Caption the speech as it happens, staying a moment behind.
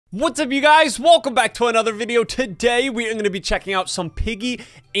What's up, you guys? Welcome back to another video. Today we are going to be checking out some Piggy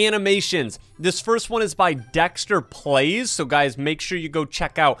animations. This first one is by Dexter Plays, so guys, make sure you go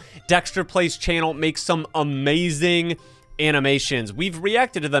check out Dexter Plays channel. Makes some amazing animations. We've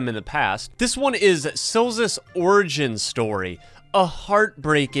reacted to them in the past. This one is SILZOUS origin story, a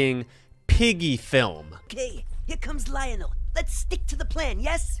heartbreaking Piggy film. Okay, here comes Lionel. Let's stick to the plan,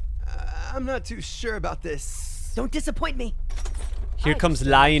 yes? I'm not too sure about this. Don't disappoint me. Here comes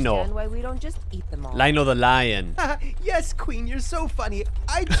Lionel. Why we don't just eat them all? Lionel the lion. Yes, Queen, you're so funny.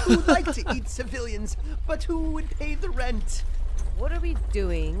 I too like to eat civilians, but who would pay the rent? What are we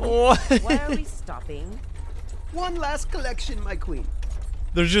doing? What? Why are we stopping? One last collection, my queen.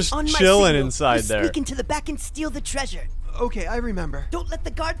 They're just On my chilling signal, inside you there. sneak into the back and steal the treasure. Okay, I remember. Don't let the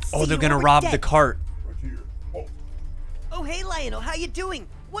guards see Oh, they're you gonna or we're rob dead. the cart. Right here. Oh, Oh, hey, Lionel, how you doing?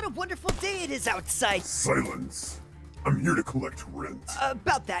 What a wonderful day it is outside. silence. I'm here to collect rent.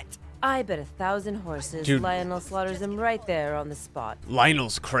 About that. I bet 1,000 horses Dude. Lionel slaughters him right there on the spot.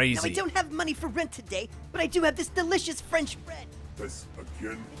 Lionel's Now, I crazy. don't have money for rent today, but I do have this delicious French bread. This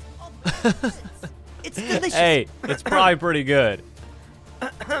again? All the It's delicious. Hey, it's probably pretty good.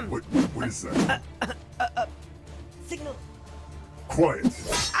 What is that? Signal. Quiet.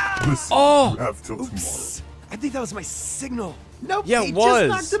 Listen, Oh! you have till Oops. I think that was my signal. Nope, Yeah, he it was.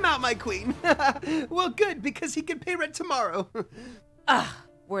 just knocked him out, my queen. Well, good, because he can pay rent tomorrow.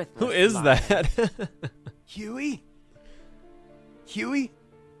 Worthless. Who is lie. that? Huey? Huey?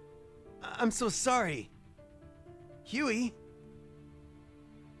 I'm so sorry. Huey?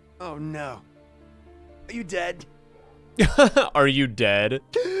 Oh no. Are you dead? Are you dead?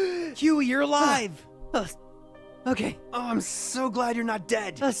 Huey, you're alive! Okay. Oh, I'm so glad you're not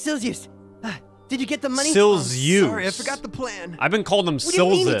dead. SILZOUS. Did you get the money? SILZOUS. Sorry, I forgot the plan. I've been calling them What do you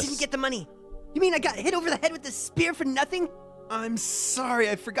mean you didn't SILZOUS. get the money? You mean I got hit over the head with a spear for nothing? I'm sorry,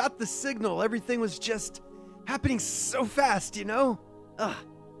 I forgot the signal. Everything was just happening so fast, you know? Ugh.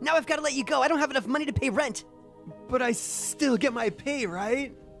 Now I've got to let you go. I don't have enough money to pay rent. But I still get my pay,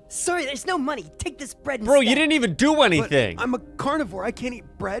 right? Sorry, there's no money. Take this bread Bro, instead. you didn't even do But anything. I'm a carnivore, I can't eat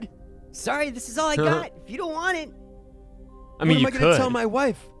bread. Sorry, this is all I got. If you don't want it, I mean, what am you I gonna could. tell my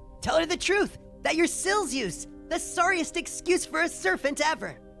wife? tell her the truth. That you're SILZOUS. The sorriest excuse for a serpent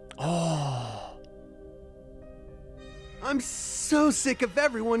ever. Oh. I'm so sick of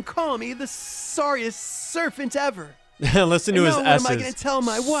everyone calling me the sorriest serpent ever. Listen to And his now what am I S's. gonna tell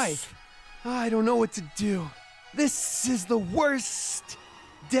my wife? I don't know what to do. This is the worst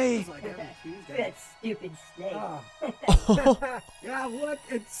day. That stupid snake. Yeah, look,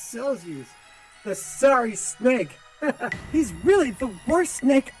 it's SILZOUS, the sorry snake. He's really the worst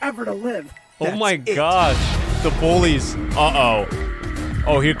snake ever to live. Oh my That's it. gosh. The bullies. Uh-oh.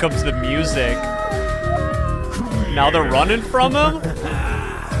 Oh, here comes the music. Now they're running from him?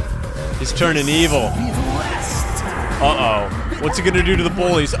 He's turning evil. Uh-oh. What's he gonna do to the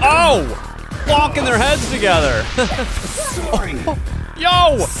bullies? Oh! Locking their heads together.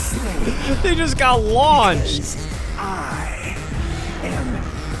 Yo! They just got launched. I am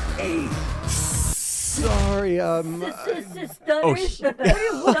a. Sorry, Oh, Stutters. What are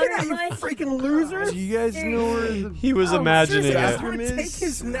you looking at, you freaking loser? do you guys know where the He was imagining Seriously, I it. just want to take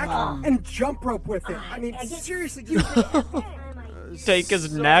his neck and jump rope with it. I mean, seriously, dude. Take his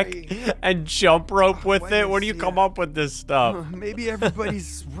Sorry. neck and jump rope with why it? did Where I do you see come it? up with this stuff? Maybe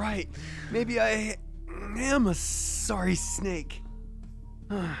everybody's right. Maybe I am a sorry snake.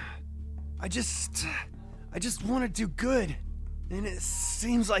 I just want to do good. And it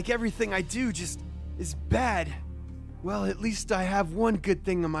seems like everything I do just is bad. Well, at least I have one good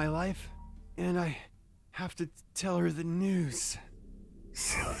thing in my life. And I have to tell her the news.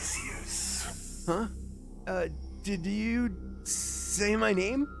 Celsius. Huh? Did you say my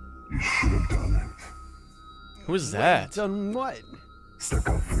name? You should have done it. Who is that? Done what? Stuck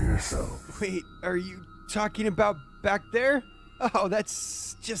up for yourself. Wait, are you talking about back there? Oh,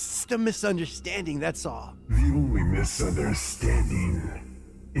 that's just a misunderstanding, that's all. The only misunderstanding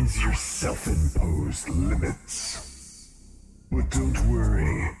is your self-imposed limits. But don't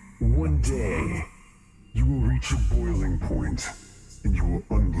worry. One day, you will reach a boiling point, and you will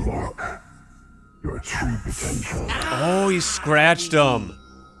unlock your true potential. Oh, he scratched him.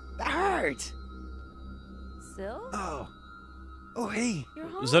 That hurt! Sil? Oh, hey, You're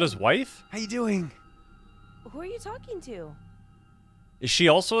home. Is that his wife? how you doing? Who are you talking to? Is she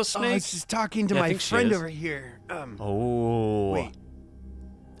also a Oh, I snake? was just talking to Yeah, I my think she friend is. over here. Oh. Wait.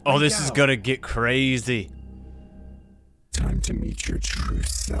 Oh, Wake this is up. gonna get crazy. Time to meet your true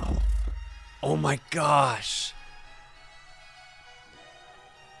self. Oh my gosh.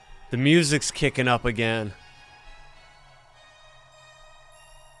 The music's kicking up again.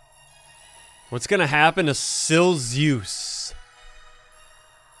 What's gonna happen to SILZOUS?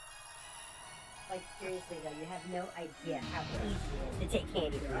 Like, seriously, though, you have no idea how easy it is to take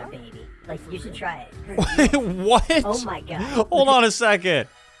candy from a baby. Like, you should try it. What? Oh my god. Hold on a second.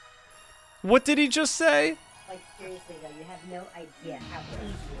 What did he just say? Like, seriously, though, you have no idea how easy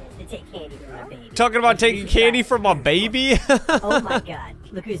it is to take candy from a baby. Talking about Like, you taking should try candy it. from a baby? Oh my god.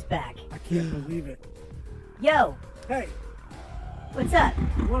 Look who's back. I can't believe it. Yo, Hey, what's up?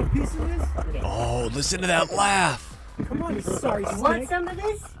 you want a piece of this? Okay. Oh, listen to that laugh. Come on, you sorry Want snake. some of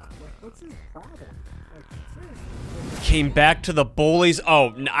this? What's his problem? Like, seriously. Came back to the bullies.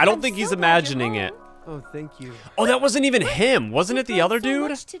 Oh, I don't think I'm he's so glad you're imagining it. home. Oh, thank you. Oh, that wasn't even him. Wasn't it the You've other grown so dude?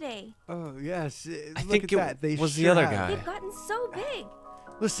 much today. Oh, yes. I Look think at it that. They was the sure other have. guy. They've gotten so big.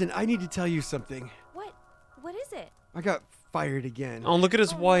 Listen, I need to tell you something. What? What is it? I got fired again. Oh, look at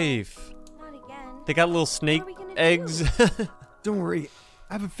his Oh, no. wife. Not again. They got little snake are we gonna eggs. Don't worry.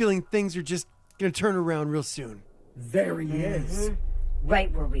 I have a feeling things are just gonna turn around real soon. There he is.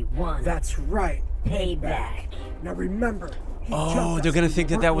 Right where we won. That's right. Payback. Now remember. he Oh, jumped they're us gonna when think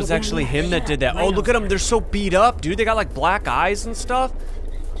we that that weren't was within actually reach. him that did that. Oh, look at them. They're so beat up, dude. They got like black eyes and stuff.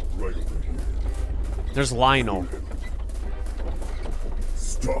 Right over here. There's Lionel.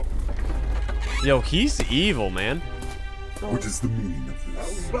 Stop. Yo, he's evil, man. What is the meaning of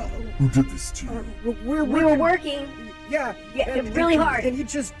this? Well, Who did this to you? we're We were working. Yeah, Yeah, really hard. And he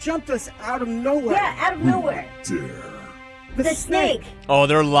just jumped us out of nowhere. Yeah, out of nowhere. Dare. the The snake. Oh,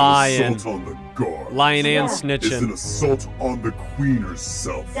 they're lying. Assault on the guard. Lying and Yeah. Is an snitching. assault on the queen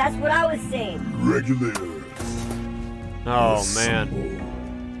herself. That's what I was saying. Regulators. Oh, man. Assemble.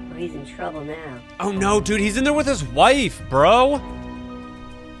 Well, he's in trouble now. Oh, no, dude. He's in there with his wife, bro.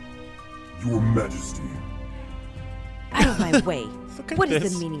 Your Majesty. Out of my way. Look at What is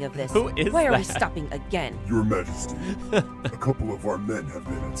this. the meaning of this? Who is Why are we that? stopping again? Your Majesty. A couple of our men have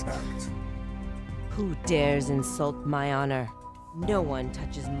been attacked. Who dares insult my honor? No one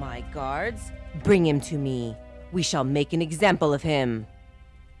touches my guards. Bring him to me. We shall make an example of him.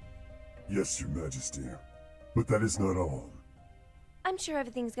 Yes, Your Majesty. But that is not all. I'm sure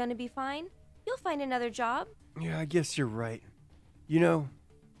everything's gonna be fine. You'll find another job. Yeah, I guess you're right. You know,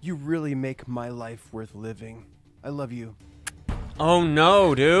 you really make my life worth living. I love you. Oh,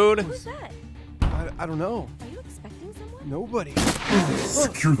 no, dude. Who's that? I don't know. Are you expecting someone? Nobody.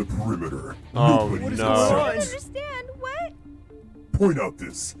 Secure the perimeter. Oh, Nobody What is no. going I on? don't understand. What? Point out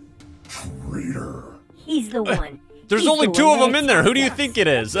this traitor. He's the one. There's He's only the two one of them that in there. Who do you attacked think it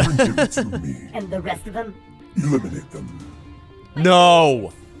is? Bring him to me. And the rest of them? Eliminate them.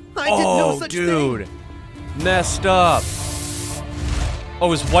 No. I did no Oh, such dude. Messed up. Oh,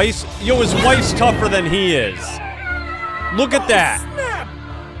 his wife's... Yo, his wife's tougher than he is. Look at that.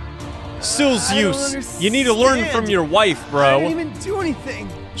 SILZOUS. You need to learn from your wife, I bro. didn't even do anything.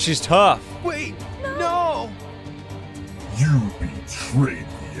 She's tough. Wait, no. You betrayed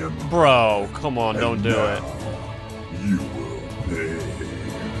the Emperor. Bro, come on, don't And do now it. You will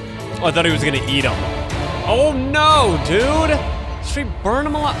pay. Oh, I thought he was gonna eat him. Oh no, dude! Straight burn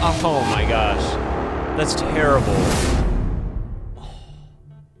him alive. Oh my gosh. That's terrible.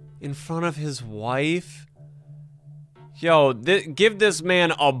 In front of his wife? Yo, give this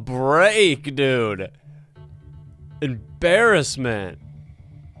man a break, dude. Embarrassment.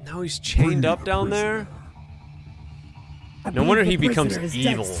 Now he's chained up down there? No wonder he becomes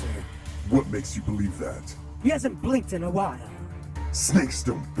evil. What makes you believe that? He hasn't blinked in a while. Snakes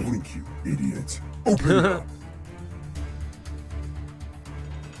don't blink, you idiot. Open it up.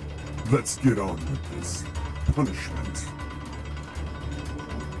 Let's get on with this punishment.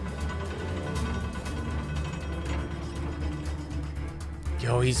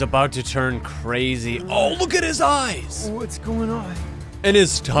 Yo, he's about to turn crazy. Oh, look at his eyes! What's going on? And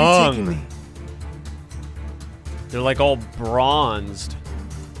his Where are you taking tongue. me? They're like all bronzed.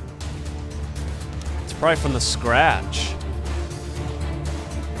 It's probably from the scratch.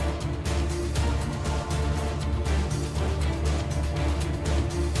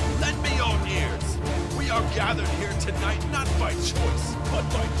 Lend me your ears. We are gathered here tonight not by choice, but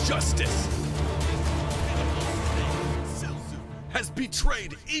by justice. SILZOUS has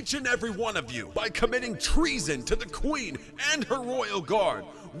betrayed each and every one of you by committing treason to the Queen and her royal guard.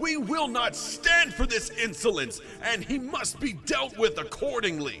 We will not stand for this insolence, and he must be dealt with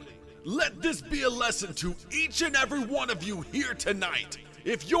accordingly. Let this be a lesson to each and every one of you here tonight.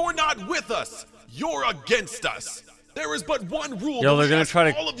 If you're not with us, you're against us. There is but one rule. Yo, that they're we gonna ask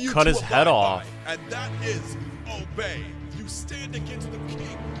try to all of you cut his abide head by, off. and that is obey. If you stand against the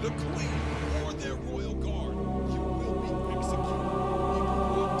king, the queen, or their royal guard, you will be executed. If you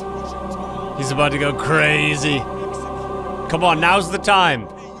want to push your tongue, He's about to go crazy. execute. Come on, now's the time.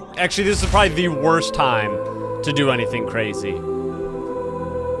 Pay your Actually, this is probably the worst time to do anything crazy.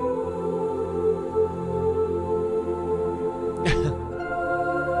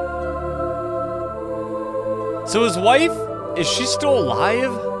 So his wife, is she still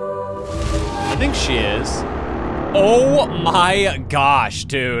alive? I think she is. Oh my gosh,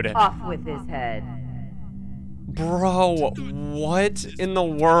 dude. Off with his head. Bro, what in the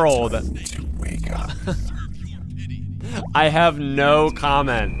world? Wake up. I have no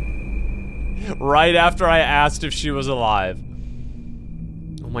comment. Right after I asked if she was alive.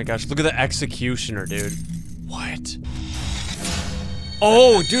 Oh my gosh, look at the executioner, dude. What?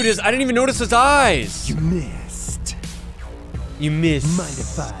 Oh, dude, I didn't even notice his eyes. You missed. You missed. Mind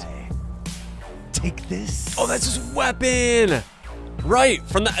if I take this? Oh, that's his weapon. Right,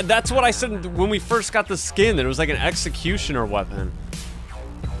 that's what I said when we first got the skin, that it was like an executioner weapon.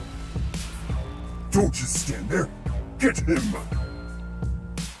 Don't just stand there. Get him.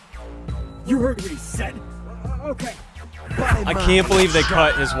 You heard what he said. Okay. I can't believe they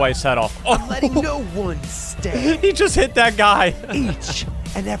cut his wife's head off. I'm letting Oh, no one stay. he just hit that guy. Each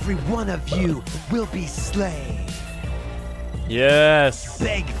and every one of you will be slain. Yes.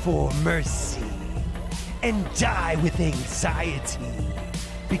 Beg for mercy and die with anxiety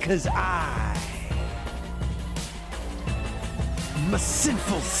because I'm a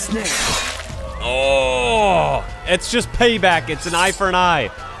sinful snake. Oh, it's just payback. It's an eye for an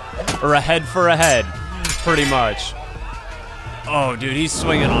eye. Or a head for a head, pretty much. Oh, dude, he's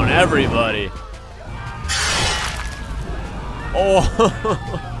swinging on everybody. Oh.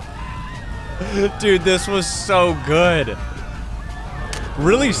 Dude, this was so good.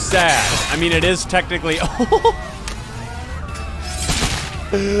 Really sad. I mean, it is technically...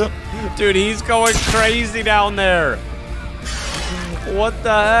 Dude, he's going crazy down there. What the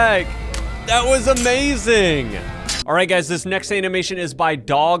heck? That was amazing. All right, guys, this next animation is by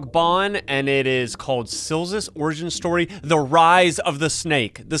Dogbon, and it is called SILZOUS Origin Story, The Rise of the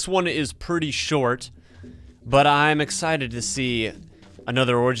Snake. This one is pretty short, but I'm excited to see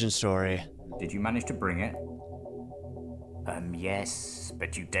another origin story. Did you manage to bring it? Yes,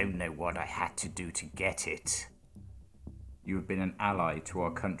 but you don't know what I had to do to get it. You have been an ally to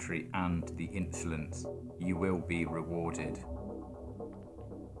our country and the insolence. You will be rewarded.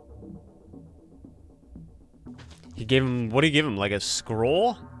 He gave him, what did he give him? Like a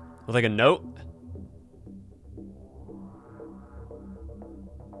scroll? With like a note?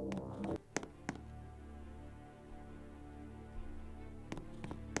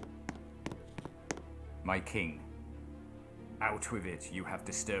 My king, out with it. You have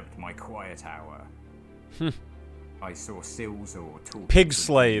disturbed my quiet hour. I saw SILZOUS talking Pig to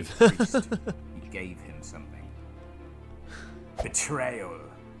slave. the priest. He gave him something. Betrayal.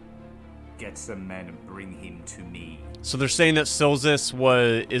 Get some men and bring him to me. So they're saying that SILZOUS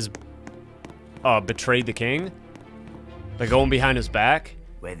betrayed the king? Like going behind his back?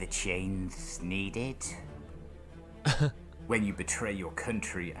 Where the chains needed? When you betray your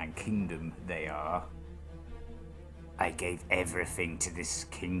country and kingdom, they are. I gave everything to this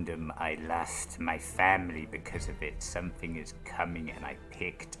kingdom. I lost my family because of it. Something is coming and I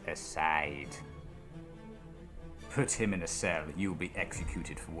picked a side. Put him in a cell. You'll be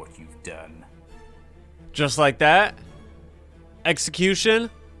executed for what you've done. Just like that? Execution?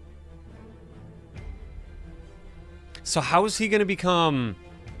 So how is he gonna become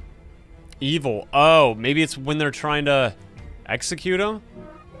evil? Oh, maybe it's when they're trying to execute him?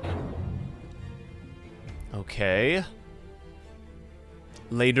 Okay.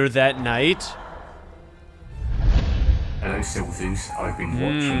 Later that night. Hello, SILZOUS. I've been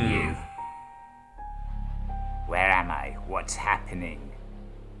watching you. Where am I? What's happening?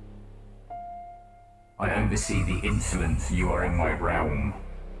 I oversee the insolence. You are in my realm.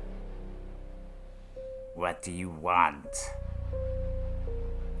 What do you want?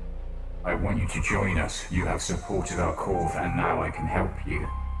 I want you to join us. You have supported our cause and now I can help you.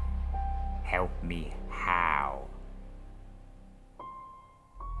 Help me how?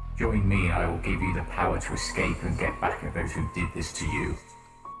 Join me and I will give you the power to escape and get back at those who did this to you.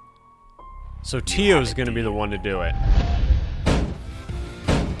 So Tio's gonna be the one to do it.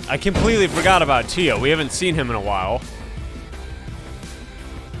 I completely forgot about Tio. We haven't seen him in a while.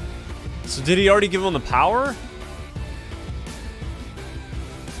 So did he already give him the power?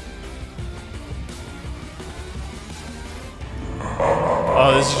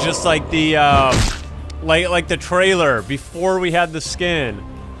 Oh, this is just like the like the trailer before we had the skin.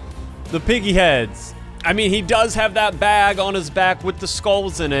 The piggy heads. I mean, he does have that bag on his back with the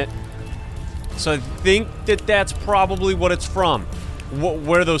skulls in it. So I think that that's probably what it's from.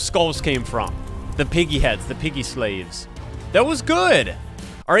 Where those skulls came from. The piggy heads, the piggy slaves. That was good.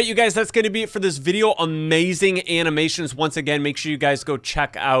 All right, you guys, that's going to be it for this video. Amazing animations. Once again, make sure you guys go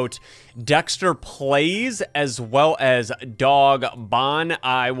check out Dexter Plays as well as Dog Bon.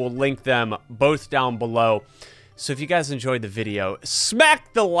 I will link them both down below. So if you guys enjoyed the video,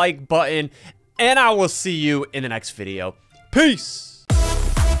 smack the like button, and I will see you in the next video. Peace!